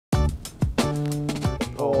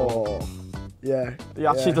Yeah. He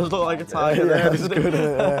actually does look like a tiger there, doesn't he?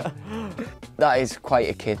 Yeah. That is quite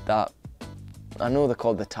a kit, that. I know they're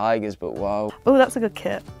called the Tigers, but wow. Oh, that's a good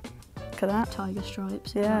kit. Look at that. Tiger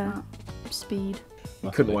stripes. Yeah. Like that. Speed. You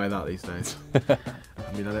couldn't wear that these days.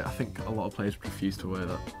 I mean, I think a lot of players refuse to wear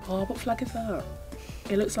that. Oh, what flag is that?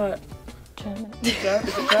 It looks like German. is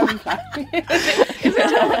it German flag? Is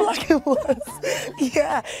it like it was?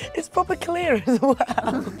 Yeah, it's proper clear as well.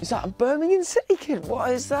 Is that a Birmingham City kit? What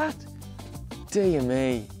is that? Dear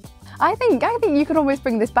me. I think you could almost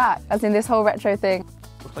bring this back, as in this whole retro thing.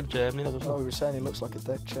 Looks like Germany, doesn't Oh, it? we were saying he looks like a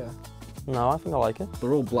deck chair. No, I think I like it.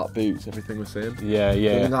 They're all black boots, everything we're seeing. Yeah,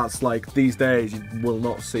 yeah. And that's like, these days, you will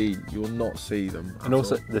not see them. And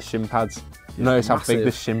also the shin pads. Yeah, Notice how big massive.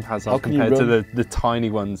 the shin pads How are can you compared to run? the tiny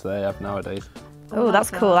ones they have nowadays. Oh,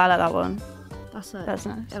 that's cool. I like that one. That's That's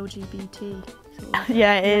nice. LGBT. Sort of.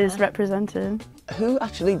 Yeah, it is represented. Who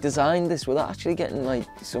actually designed this? Were that actually getting like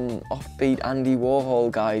some offbeat Andy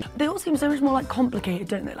Warhol guy? They all seem so much more like complicated,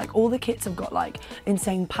 don't they? Like all the kits have got like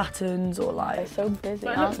insane patterns or like. They're so busy,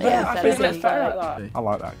 But it aren't looks they? better. I think it looks busy. better like that. I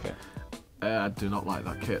like that kit. I do not like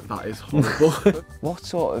that kit. That is horrible. What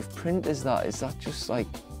sort of print is that? Is that just like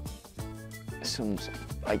some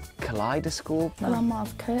like kaleidoscope?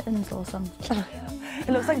 Grandma's curtains or something. It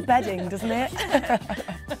looks like bedding, doesn't it?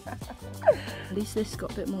 At least this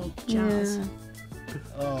got a bit more jazz. Yeah.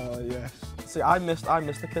 Oh, yes. See, I missed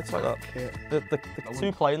the kits like that. Kit. The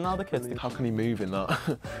two playing now, the kids. How can he move in that?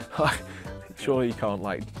 Like, surely you can't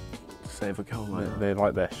like save a goal like that. They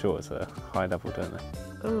like their shorts at a high level, don't they?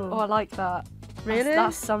 Oh, I like that. Really?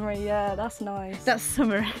 That's summery, yeah, that's nice. That's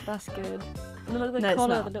summer. That's good. And look at the No, it's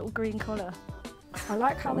collar, not. the little green collar. I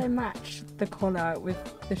like how they match the collar with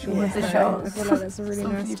the shorts. With the though. shorts. I feel like that's a really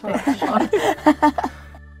nice touch.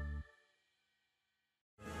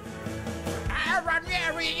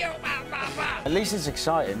 At least it's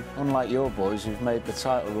exciting, unlike your boys who've made the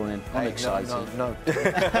title running unexciting. No.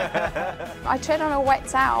 I tread on a wet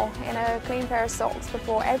towel in a clean pair of socks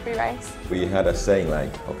before every race. We had a saying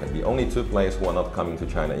like, okay, the only two players who are not coming to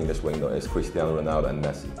China in this window is Cristiano Ronaldo and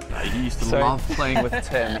Messi. He used to love playing with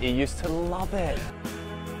Tim. He used to love it.